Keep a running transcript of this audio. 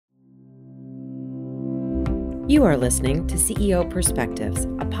You are listening to CEO Perspectives,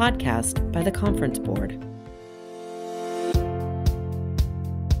 a podcast by the Conference Board.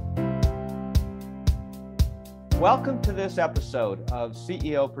 Welcome to this episode of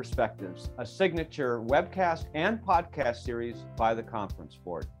CEO Perspectives, a signature webcast and podcast series by the Conference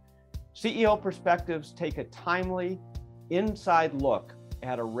Board. CEO Perspectives take a timely, inside look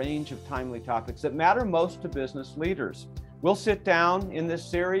at a range of timely topics that matter most to business leaders. We'll sit down in this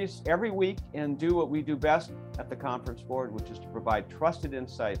series every week and do what we do best at the Conference Board, which is to provide trusted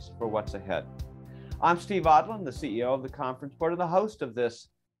insights for what's ahead. I'm Steve Odland, the CEO of the Conference Board and the host of this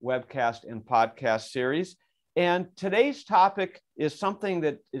webcast and podcast series. And today's topic is something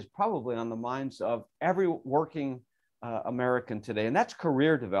that is probably on the minds of every working American today, and that's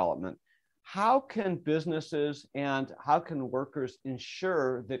career development. How can businesses and how can workers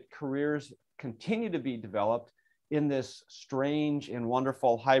ensure that careers continue to be developed in this strange and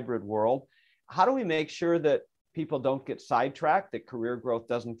wonderful hybrid world? How do we make sure that people don't get sidetracked, that career growth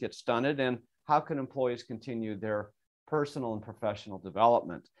doesn't get stunted? And how can employees continue their personal and professional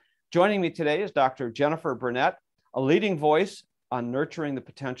development? Joining me today is Dr. Jennifer Burnett, a leading voice on nurturing the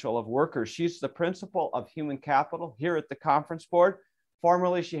potential of workers. She's the principal of human capital here at the Conference Board.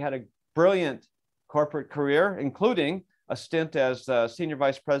 Formerly, she had a brilliant corporate career, including a stint as Senior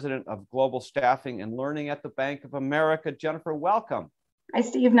Vice President of Global Staffing and Learning at the Bank of America. Jennifer, welcome. Hi,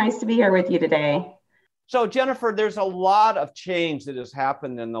 Steve. Nice to be here with you today. So, Jennifer, there's a lot of change that has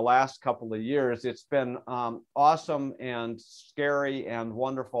happened in the last couple of years. It's been awesome and scary and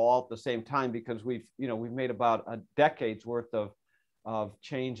wonderful all at the same time because we've made about a decade's worth of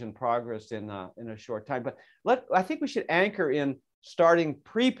change and progress in a short time. But I think we should anchor in starting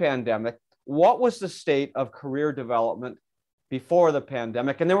pre-pandemic. What was the state of career development before the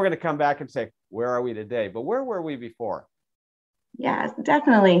pandemic? And then we're going to come back and say, where are we today? But where were we before? Yeah,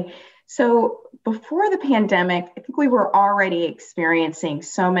 definitely. So before the pandemic, I think we were already experiencing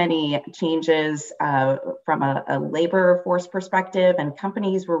so many changes from a labor force perspective, and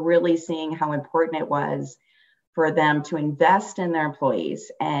companies were really seeing how important it was for them to invest in their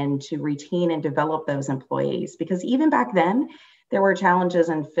employees and to retain and develop those employees. Because even back then, there were challenges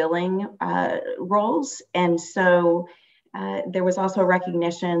in filling roles. And so there was also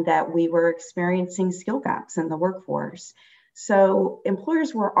recognition that we were experiencing skill gaps in the workforce. So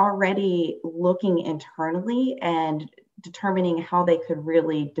employers were already looking internally and determining how they could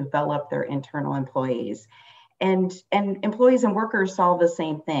really develop their internal employees. And employees and workers saw the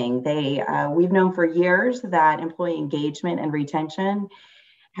same thing. We've known for years that employee engagement and retention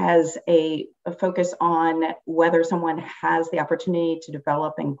has a focus on whether someone has the opportunity to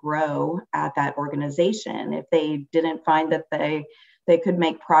develop and grow at that organization. If they didn't find that they could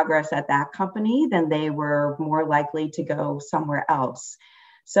make progress at that company, then they were more likely to go somewhere else.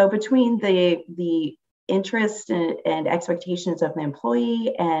 So between the interest and expectations of the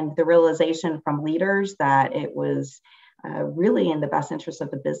employee and the realization from leaders that it was really in the best interest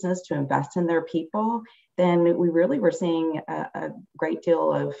of the business to invest in their people, then we really were seeing a great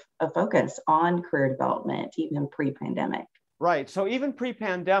deal of focus on career development, even pre-pandemic. Right. So even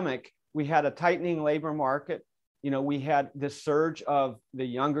pre-pandemic, we had a tightening labor market. We had this surge of the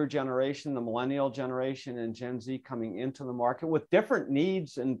younger generation, the millennial generation and Gen Z coming into the market with different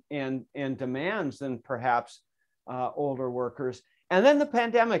needs and demands than perhaps older workers. And then the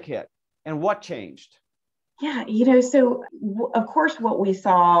pandemic hit. And what changed? Yeah, so of course, what we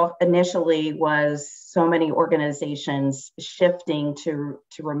saw initially was so many organizations shifting to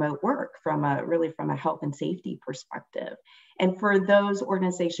remote work from a health and safety perspective. And for those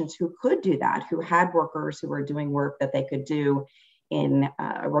organizations who could do that, who had workers who were doing work that they could do in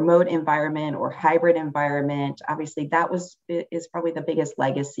a remote environment or hybrid environment, obviously that is probably the biggest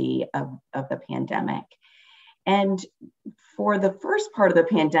legacy of the pandemic. And for the first part of the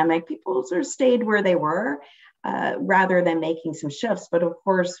pandemic, people sort of stayed where they were rather than making some shifts. But of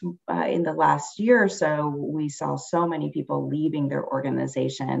course, in the last year or so, we saw so many people leaving their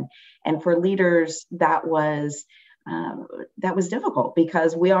organization. And for leaders, that was difficult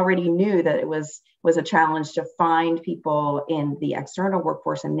because we already knew that it was a challenge to find people in the external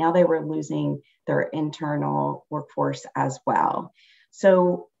workforce. And now they were losing their internal workforce as well.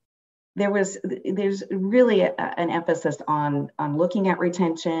 So there's really an emphasis on looking at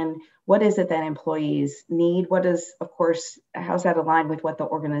retention. What is it that employees need? How's that aligned with what the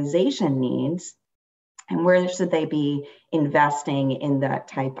organization needs? And where should they be investing in that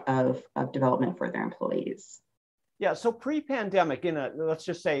type of development for their employees? Yeah, so pre-pandemic, let's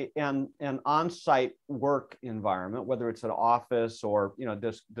just say an on-site work environment, whether it's an office or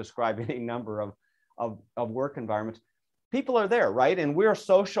describe any number of work environments, people are there, right? And we're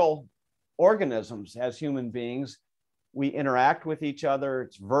social organisms, as human beings. We interact with each other,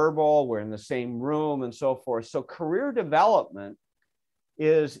 it's verbal, we're in the same room and so forth. So career development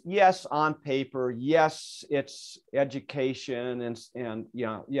is, yes, on paper, yes, it's education and you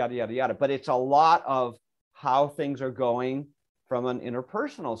know, yada, yada, yada, but it's a lot of how things are going from an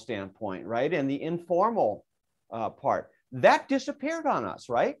interpersonal standpoint, right? And the informal part. That disappeared on us,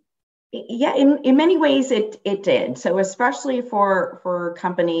 right? Yeah, in many ways it did. So especially for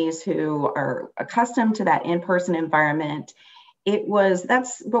companies who are accustomed to that in-person environment,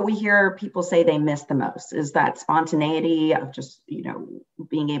 that's what we hear people say they miss the most, is that spontaneity of just, you know,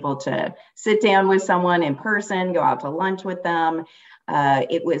 being able to sit down with someone in person, go out to lunch with them.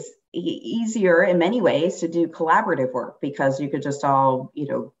 It was easier in many ways to do collaborative work because you could just all, you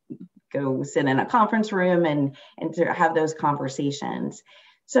know, go sit in a conference room and to have those conversations.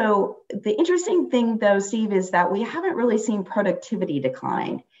 So the interesting thing though, Steve, is that we haven't really seen productivity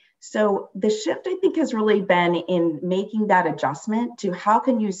decline. So the shift, I think, has really been in making that adjustment to how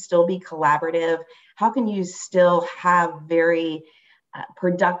can you still be collaborative? How can you still have very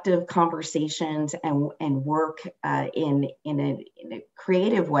productive conversations and work in a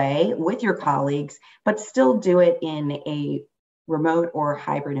creative way with your colleagues, but still do it in a remote or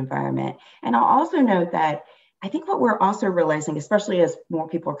hybrid environment? And I'll also note that I think what we're also realizing, especially as more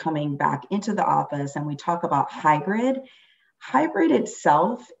people are coming back into the office and we talk about hybrid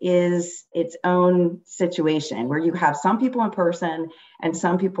itself is its own situation where you have some people in person and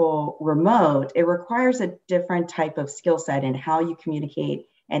some people remote. It requires a different type of skill set in how you communicate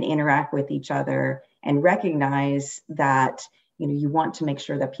and interact with each other and recognize that, you know, you want to make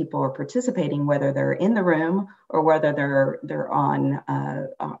sure that people are participating, whether they're in the room or whether they're on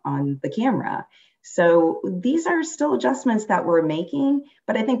the camera. So these are still adjustments that we're making,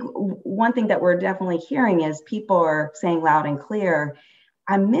 but I think one thing that we're definitely hearing is people are saying loud and clear,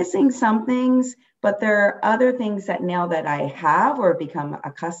 I'm missing some things, but there are other things that now that I have or become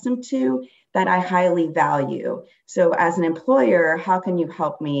accustomed to that I highly value. So as an employer, how can you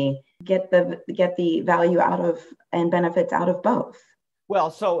help me get the value out of and benefits out of both? Well,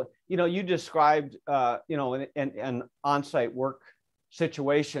 so, you know, you described, you know, an on-site work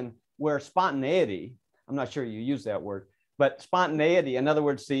situation where spontaneity, I'm not sure you use that word, but spontaneity, in other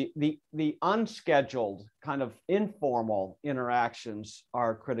words, the unscheduled kind of informal interactions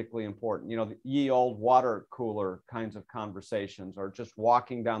are critically important. You know, the ye old water cooler kinds of conversations, or just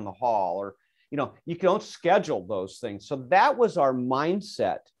walking down the hall, or, you know, you don't schedule those things. So that was our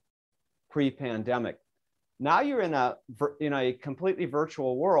mindset pre-pandemic. Now you're in a completely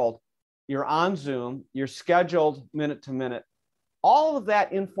virtual world. You're on Zoom, you're scheduled minute to minute. All of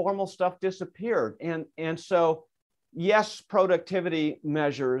that informal stuff disappeared. And so, yes, productivity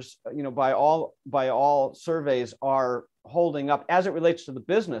measures, you know, by all surveys are holding up as it relates to the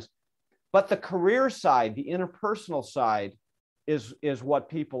business, but the career side, the interpersonal side is what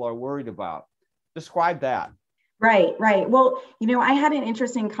people are worried about. Describe that. Right. Well, you know, I had an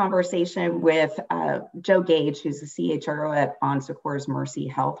interesting conversation with Joe Gage, who's the CHRO at Bon Secours Mercy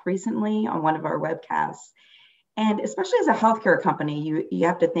Health recently on one of our webcasts. And especially as a healthcare company, you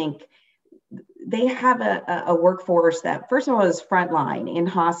have to think they have a workforce that, first of all, is frontline in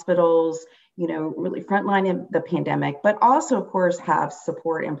hospitals, you know, really frontline in the pandemic, but also, of course, have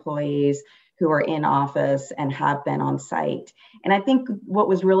support employees who are in office and have been on site. And I think what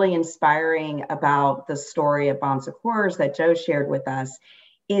was really inspiring about the story of Bon Secours that Joe shared with us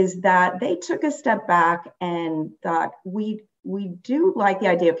is that they took a step back and thought, we do like the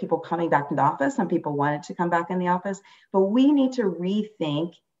idea of people coming back to the office. Some people wanted to come back in the office, but we need to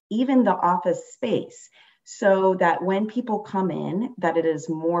rethink even the office space so that when people come in, that it is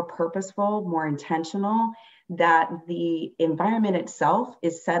more purposeful, more intentional, that the environment itself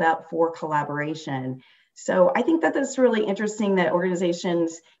is set up for collaboration. So I think that that's really interesting that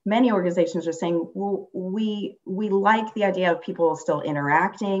many organizations are saying, well, we like the idea of people still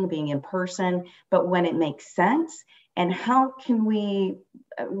interacting, being in person, but when it makes sense, and how can we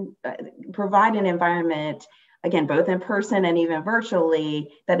provide an environment, again, both in person and even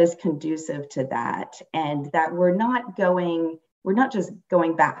virtually, that is conducive to that, and that we're not just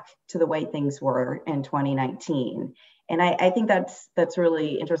going back to the way things were in 2019. And I think that's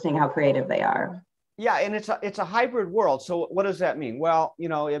really interesting how creative they are. Yeah, and it's a hybrid world. So what does that mean? Well, you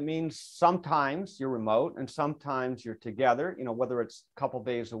know, it means sometimes you're remote and sometimes you're together, you know, whether it's a couple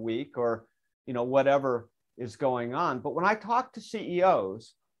days a week or, you know, whatever is going on. But when I talk to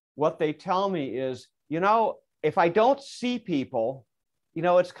CEOs, what they tell me is, you know, if I don't see people, you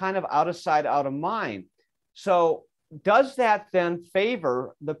know, it's kind of out of sight, out of mind. So does that then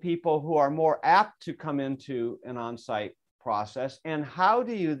favor the people who are more apt to come into an on-site process? And how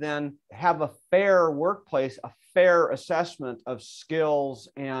do you then have a fair workplace, a fair assessment of skills,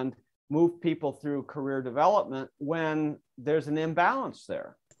 and move people through career development when there's an imbalance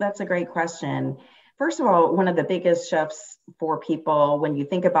there? That's a great question. First of all, one of the biggest shifts for people when you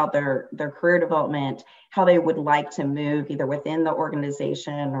think about their career development, how they would like to move either within the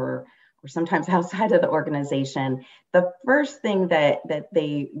organization or sometimes outside of the organization, the first thing that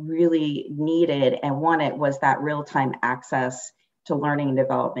they really needed and wanted was that real-time access to learning and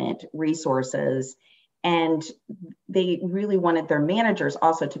development resources. And they really wanted their managers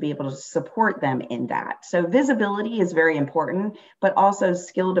also to be able to support them in that. So visibility is very important, but also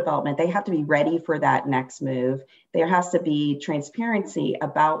skill development. They have to be ready for that next move. There has to be transparency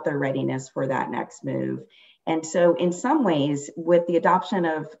about their readiness for that next move. And so in some ways, with the adoption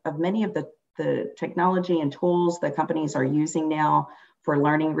of many of the technology and tools that companies are using now for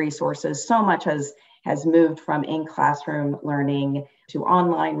learning resources, so much has moved from in-classroom learning to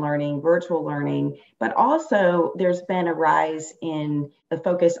online learning, virtual learning, but also there's been a rise in the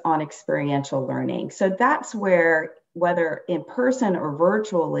focus on experiential learning. So that's where, whether in person or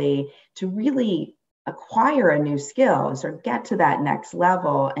virtually, to really acquire a new skills or get to that next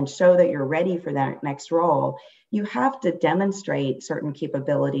level and show that you're ready for that next role, you have to demonstrate certain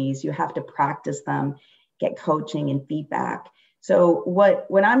capabilities, you have to practice them, get coaching and feedback. So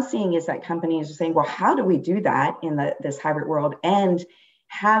what I'm seeing is that companies are saying, well, how do we do that in this hybrid world and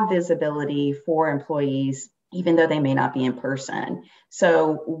have visibility for employees, even though they may not be in person?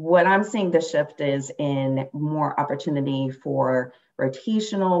 So what I'm seeing the shift is in more opportunity for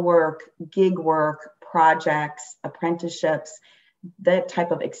rotational work, gig work, projects, apprenticeships, that type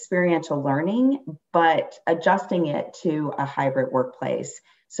of experiential learning, but adjusting it to a hybrid workplace.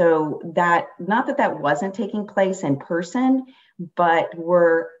 So that, not that that wasn't taking place in person, but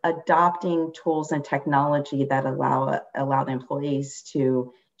we're adopting tools and technology that allow the employees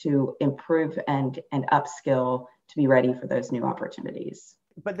to improve and upskill to be ready for those new opportunities.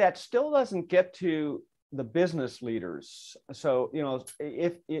 But that still doesn't get to the business leaders. So,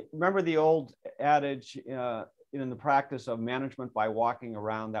 remember the old adage in the practice of management by walking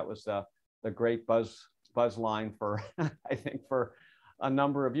around. That was the great buzz line for I think for a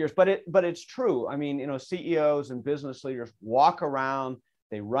number of years, but it's true. I mean, CEOs and business leaders walk around,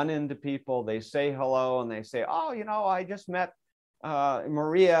 they run into people, they say hello, and they say, oh, I just met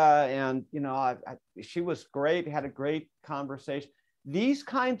Maria, and she was great, had a great conversation. These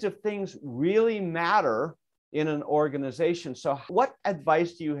kinds of things really matter in an organization. So what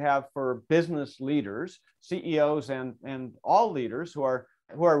advice do you have for business leaders, CEOs, and all leaders who are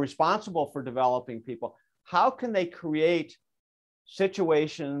responsible for developing people? How can they create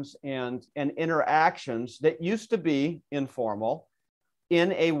situations and interactions that used to be informal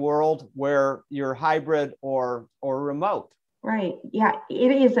in a world where you're hybrid or remote? Right. Yeah,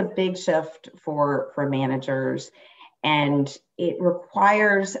 it is a big shift for managers, and it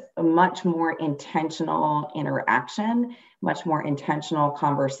requires a much more intentional interaction, much more intentional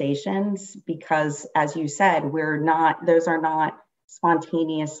conversations, because as you said, those are not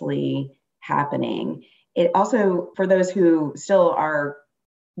spontaneously happening. It also, for those who still are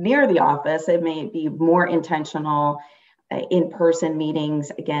near the office, it may be more intentional in-person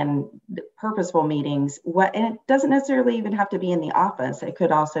meetings, again, purposeful meetings. And it doesn't necessarily even have to be in the office. It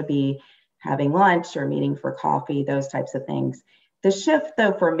could also be having lunch or meeting for coffee, those types of things. The shift,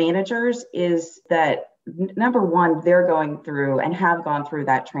 though, for managers is that, number one, they're going through and have gone through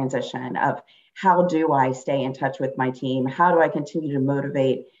that transition of how do I stay in touch with my team? How do I continue to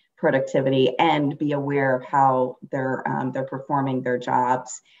motivate productivity and be aware of how they're performing their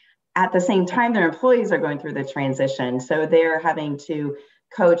jobs? At the same time, their employees are going through the transition. So they're having to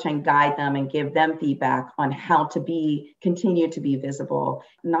coach and guide them and give them feedback on how to continue to be visible.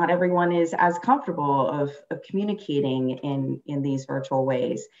 Not everyone is as comfortable of communicating in these virtual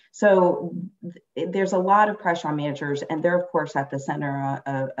ways. So there's a lot of pressure on managers, and they're of course at the center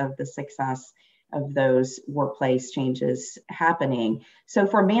of the success of those workplace changes happening. So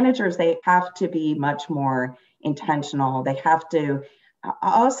for managers, they have to be much more intentional. They have to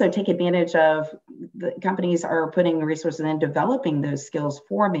also take advantage of the companies are putting resources in developing those skills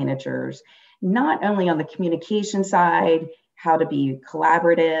for managers, not only on the communication side, how to be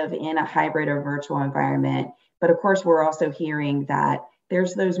collaborative in a hybrid or virtual environment, but of course, we're also hearing that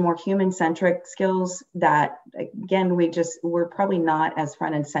there's those more human-centric skills that, again, we're probably not as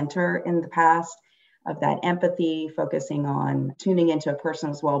front and center in the past, of that empathy, focusing on tuning into a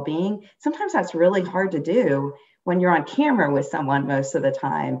person's well-being. Sometimes that's really hard to do when you're on camera with someone most of the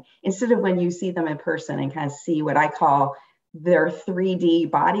time, instead of when you see them in person and kind of see what I call their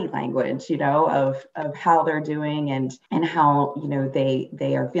 3D body language, of how they're doing and how,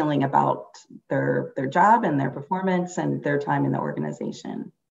 they are feeling about their job and their performance and their time in the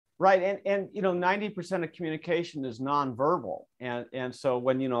organization. Right. And 90% of communication is nonverbal. And so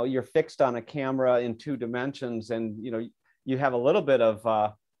when, you're fixed on a camera in 2 dimensions and, you have a little bit of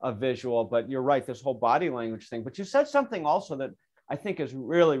a visual, but you're right, this whole body language thing. But you said something also that I think is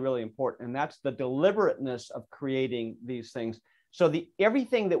really, really important. And that's the deliberateness of creating these things. So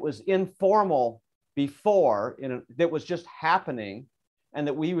everything that was informal before, that was just happening and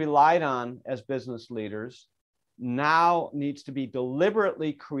that we relied on as business leaders now needs to be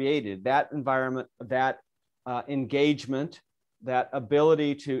deliberately created. That environment, that engagement, that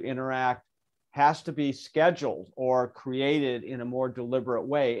ability to interact has to be scheduled or created in a more deliberate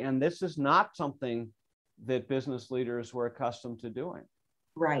way. And this is not something that business leaders were accustomed to doing.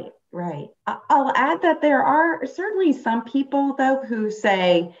 Right. I'll add that there are certainly some people, though, who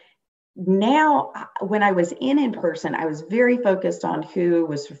say, now, when I was in person, I was very focused on who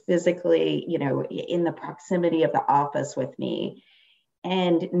was physically, in the proximity of the office with me.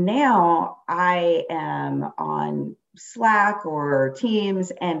 And now I am on Slack or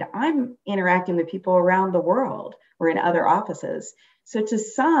Teams, and I'm interacting with people around the world or in other offices. So to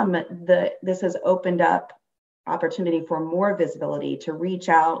some, this has opened up opportunity for more visibility, to reach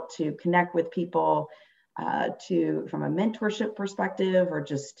out, to connect with people, from a mentorship perspective or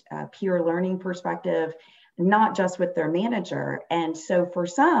just a peer learning perspective, not just with their manager. And so for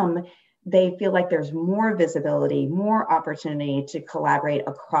some, they feel like there's more visibility, more opportunity to collaborate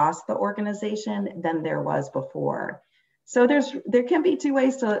across the organization than there was before. So there can be 2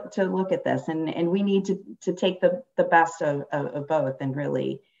 ways to look at this, and we need to take the best of both and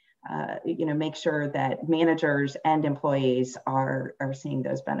really make sure that managers and employees are seeing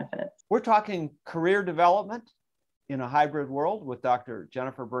those benefits. We're talking career development in a hybrid world with Dr.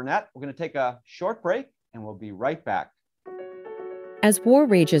 Jennifer Burnett. We're going to take a short break and we'll be right back. As war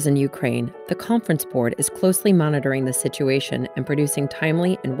rages in Ukraine, the Conference Board is closely monitoring the situation and producing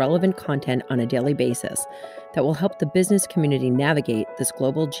timely and relevant content on a daily basis that will help the business community navigate this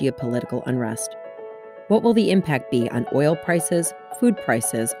global geopolitical unrest. What will the impact be on oil prices, food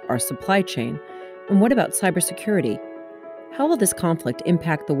prices, our supply chain, and what about cybersecurity? How will this conflict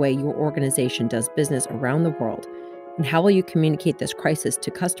impact the way your organization does business around the world, and how will you communicate this crisis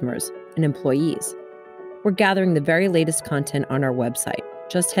to customers and employees? We're gathering the very latest content on our website.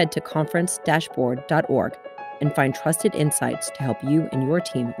 Just head to conference-board.org and find trusted insights to help you and your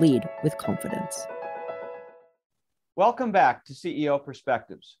team lead with confidence. Welcome back to CEO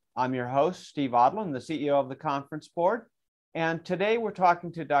Perspectives. I'm your host, Steve Odland, the CEO of the Conference Board. And today we're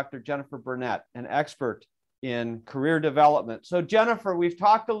talking to Dr. Jennifer Burnett, an expert in career development. So Jennifer, we've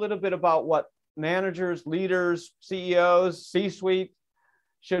talked a little bit about what managers, leaders, CEOs, C-suite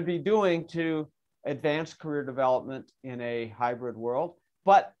should be doing to advance career development in a hybrid world.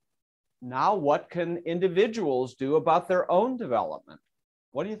 But now what can individuals do about their own development?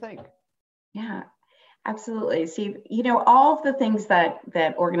 What do you think? Yeah. Absolutely, Steve. All of the things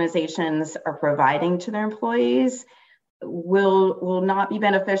that organizations are providing to their employees will not be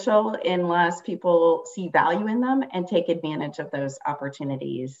beneficial unless people see value in them and take advantage of those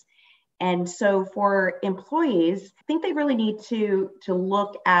opportunities. And so for employees, I think they really need to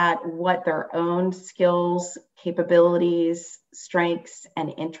look at what their own skills, capabilities, strengths,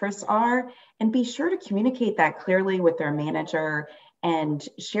 and interests are, and be sure to communicate that clearly with their manager and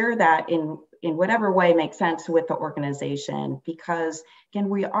share that in whatever way makes sense with the organization. Because again,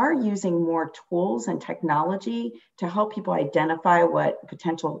 we are using more tools and technology to help people identify what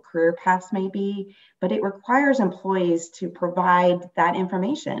potential career paths may be, but it requires employees to provide that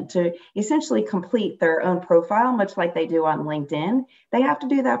information to essentially complete their own profile, much like they do on LinkedIn. They have to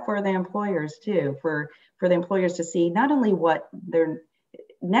do that for the employers too, for the employers to see not only what their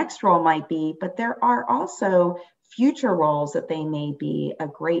next role might be, but there are also future roles that they may be a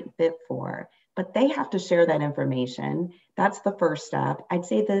great fit for, but they have to share that information. That's the first step. I'd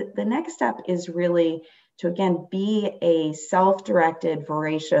say the next step is really to, again, be a self-directed,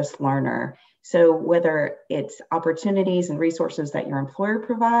 voracious learner. So whether it's opportunities and resources that your employer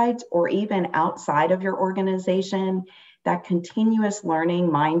provides, or even outside of your organization, that continuous learning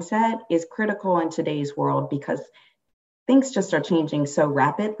mindset is critical in today's world because things just are changing so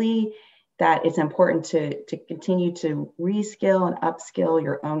rapidly that it's important to continue to reskill and upskill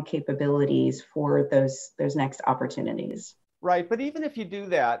your own capabilities for those next opportunities. Right, but even if you do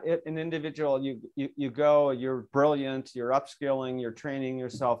that, an individual, you go, you're brilliant, you're upskilling, you're training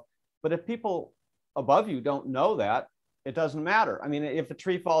yourself. But if people above you don't know that, it doesn't matter. I mean, if a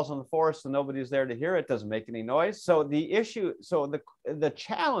tree falls in the forest and nobody's there to hear it, doesn't make any noise. So the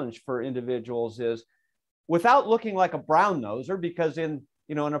challenge for individuals is, without looking like a brown noser, because in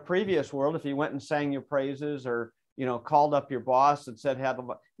a previous world, if you went and sang your praises or called up your boss and said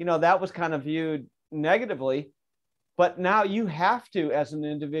that was kind of viewed negatively. But now you have to, as an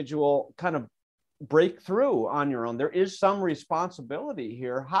individual, kind of break through on your own. There is some responsibility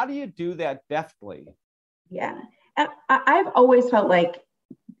here. How do you do that deftly? Yeah, and I've always felt like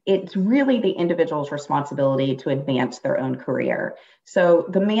it's really the individual's responsibility to advance their own career. So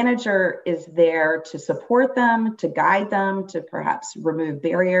the manager is there to support them, to guide them, to perhaps remove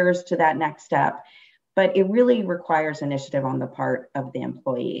barriers to that next step. But it really requires initiative on the part of the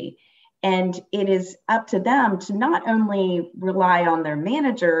employee. And it is up to them to not only rely on their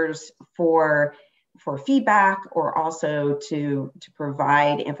managers for feedback, or also to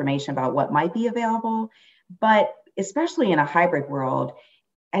provide information about what might be available, but especially in a hybrid world,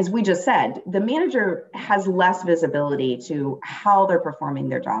 as we just said, the manager has less visibility to how they're performing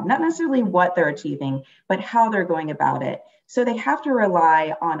their job, not necessarily what they're achieving, but how they're going about it. So they have to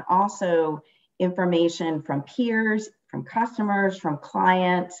rely on also information from peers, from customers, from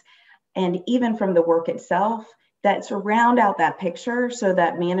clients, and even from the work itself, that surround out that picture so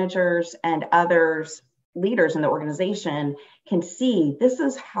that managers and others, leaders in the organization, can see this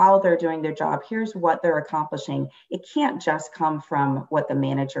is how they're doing their job. Here's what they're accomplishing. It can't just come from what the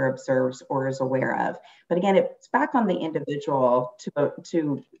manager observes or is aware of. But again, it's back on the individual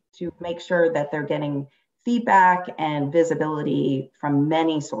to make sure that they're getting feedback and visibility from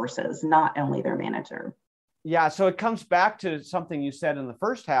many sources, not only their manager. Yeah, so it comes back to something you said in the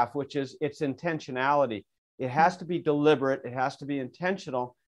first half, which is its intentionality. It has to be deliberate, it has to be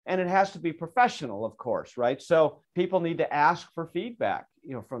intentional, and it has to be professional, of course, right? So people need to ask for feedback,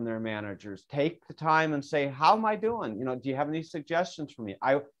 from their managers. Take the time and say, how am I doing? Do you have any suggestions for me?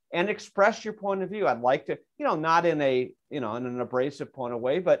 And express your point of view. I'd like to, not in an abrasive point of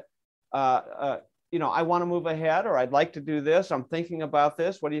way, but I want to move ahead, or I'd like to do this. I'm thinking about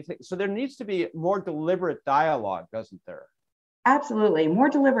this. What do you think? So there needs to be more deliberate dialogue, doesn't there? Absolutely. More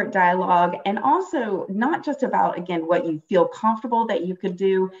deliberate dialogue, and also not just about, again, what you feel comfortable that you could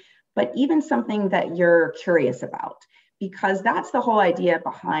do, but even something that you're curious about, because that's the whole idea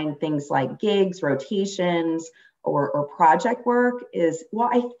behind things like gigs, rotations, or project work is, well,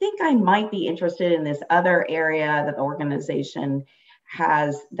 I think I might be interested in this other area that the organization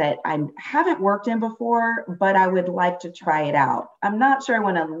has that I haven't worked in before, but I would like to try it out. I'm not sure I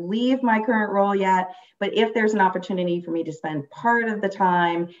want to leave my current role yet, but if there's an opportunity for me to spend part of the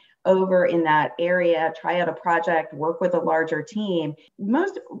time over in that area, try out a project, work with a larger team,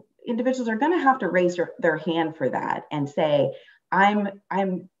 most individuals are going to have to raise their hand for that and say, I'm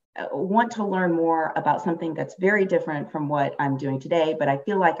want to learn more about something that's very different from what I'm doing today, but I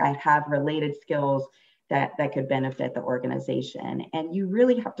feel like I have related skills that could benefit the organization. And you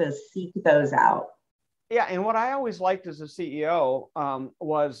really have to seek those out. Yeah, and what I always liked as a CEO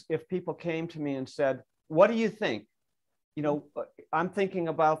was if people came to me and said, what do you think? I'm thinking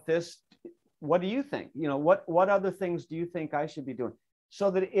about this. What do you think? What other things do you think I should be doing? So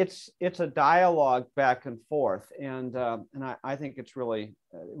that it's a dialogue back and forth. And I think it's really,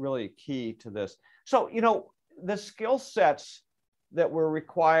 really key to this. So, the skill sets that were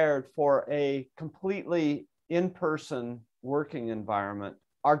required for a completely in-person working environment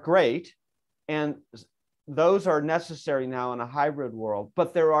are great. And those are necessary now in a hybrid world,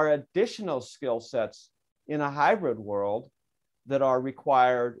 but there are additional skill sets in a hybrid world that are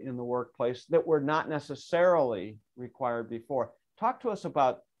required in the workplace that were not necessarily required before. Talk to us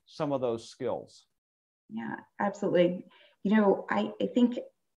about some of those skills. Yeah, absolutely. I think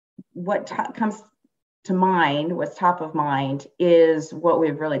what comes to mind, what's top of mind, is what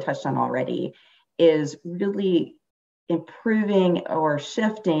we've really touched on already, is really improving or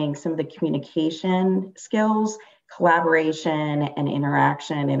shifting some of the communication skills, collaboration and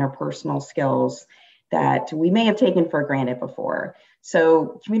interaction, interpersonal skills that we may have taken for granted before.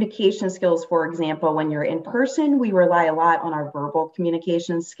 So communication skills, for example, when you're in person, we rely a lot on our verbal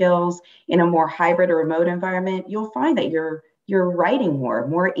communication skills. In a more hybrid or remote environment, you'll find that you're writing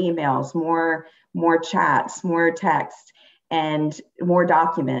more emails, more chats, more text, and more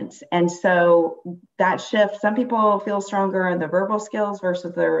documents. And so that shift, some people feel stronger in the verbal skills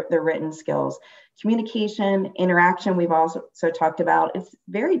versus the written skills. Communication, interaction, we've also talked about. It's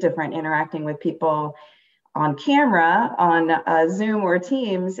very different interacting with people on camera, on Zoom or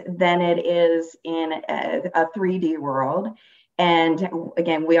Teams, than it is in a 3D world. And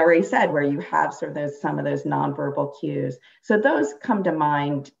again, we already said where you have sort of some of those nonverbal cues. So those come to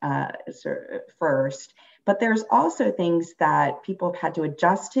mind first. But there's also things that people have had to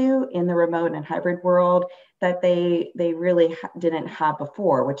adjust to in the remote and hybrid world that they really didn't have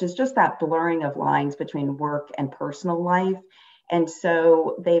before, which is just that blurring of lines between work and personal life. And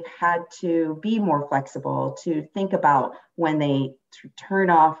so they've had to be more flexible, to think about when they turn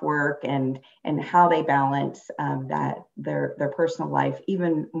off work and how they balance that their personal life,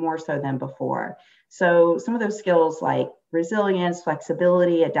 even more so than before. So some of those skills like resilience,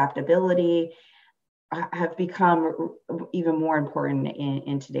 flexibility, adaptability have become even more important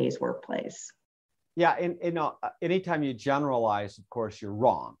in today's workplace. Yeah, and anytime you generalize, of course, you're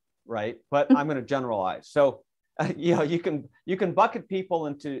wrong, right? But I'm going to generalize. So you can bucket people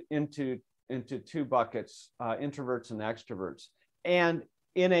into two buckets, introverts and extroverts. And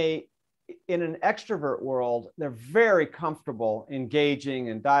in an extrovert world, they're very comfortable engaging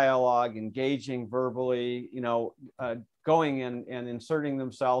in dialogue, engaging verbally, going in and inserting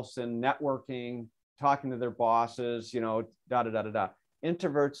themselves in networking, talking to their bosses,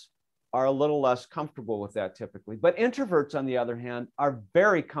 Introverts are a little less comfortable with that typically. But introverts, on the other hand, are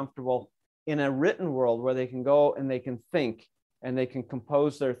very comfortable in a written world where they can go and they can think and they can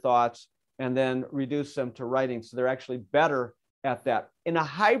compose their thoughts and then reduce them to writing. So they're actually better at that. In a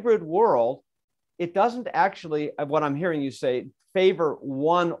hybrid world, it doesn't actually, what I'm hearing you say, favor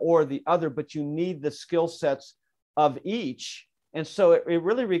one or the other, but you need the skill sets of each. And so it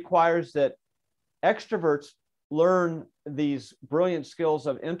really requires that extroverts learn these brilliant skills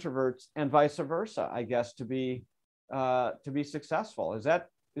of introverts and vice versa, I guess, to be successful. Is that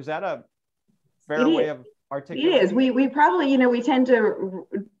a fair way of articulating? It is. We probably, we tend to,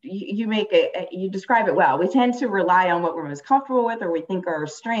 you describe it well. We tend to rely on what we're most comfortable with or we think are our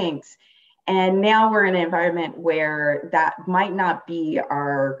strengths. And now we're in an environment where that might not be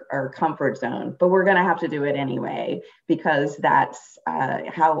our comfort zone, but we're going to have to do it anyway, because that's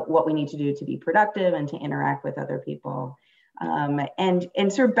what we need to do to be productive and to interact with other people. And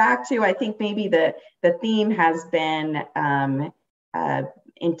sort of back to, I think maybe the theme has been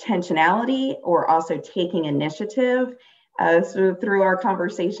intentionality, or also taking initiative through our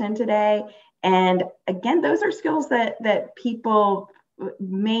conversation today. And again, those are skills that people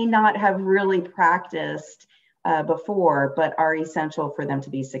may not have really practiced before, but are essential for them to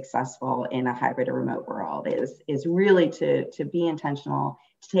be successful in a hybrid or remote world, is really to be intentional,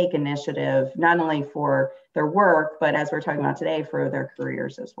 to take initiative, not only for their work, but as we're talking about today, for their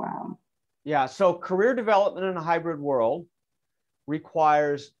careers as well. Yeah, so career development in a hybrid world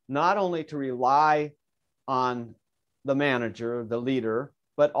requires not only to rely on the manager, the leader,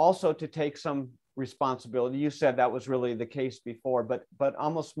 but also to take some responsibility. You said that was really the case before, but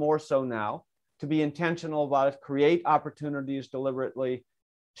almost more so now, to be intentional about it, create opportunities deliberately,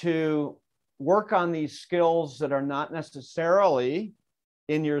 to work on these skills that are not necessarily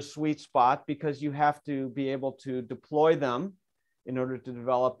in your sweet spot, because you have to be able to deploy them in order to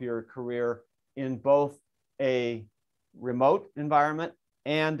develop your career in both a remote environment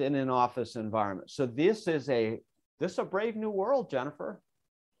and in an office environment. So this is a brave new world, Jennifer.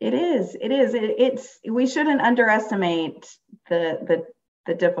 It is. We shouldn't underestimate the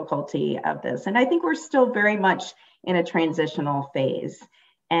difficulty of this. And I think we're still very much in a transitional phase.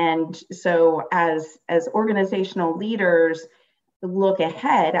 And so as organizational leaders look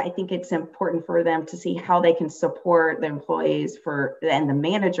ahead, I think it's important for them to see how they can support the employees and the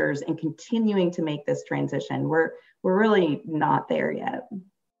managers in continuing to make this transition. We're really not there yet.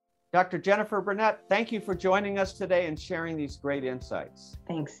 Dr. Jennifer Burnett, thank you for joining us today and sharing these great insights.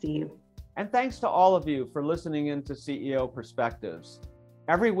 Thanks, Steve. And thanks to all of you for listening in to CEO Perspectives.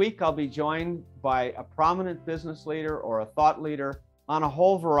 Every week, I'll be joined by a prominent business leader or a thought leader on a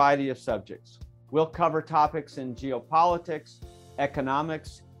whole variety of subjects. We'll cover topics in geopolitics,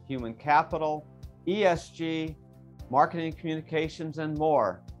 economics, human capital, ESG, marketing communications, and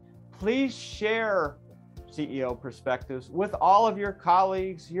more. Please share CEO Perspectives with all of your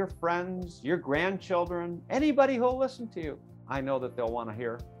colleagues, your friends, your grandchildren, anybody who'll listen to you. I know that they'll want to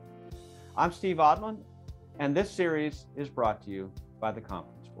hear. I'm Steve Odland, and this series is brought to you by the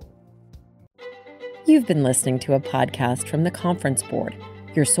Conference Board. You've been listening to a podcast from the Conference Board,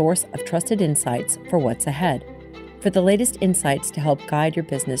 your source of trusted insights for what's ahead. For the latest insights to help guide your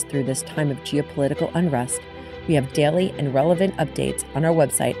business through this time of geopolitical unrest, we have daily and relevant updates on our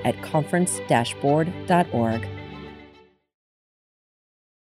website at conference-board.org.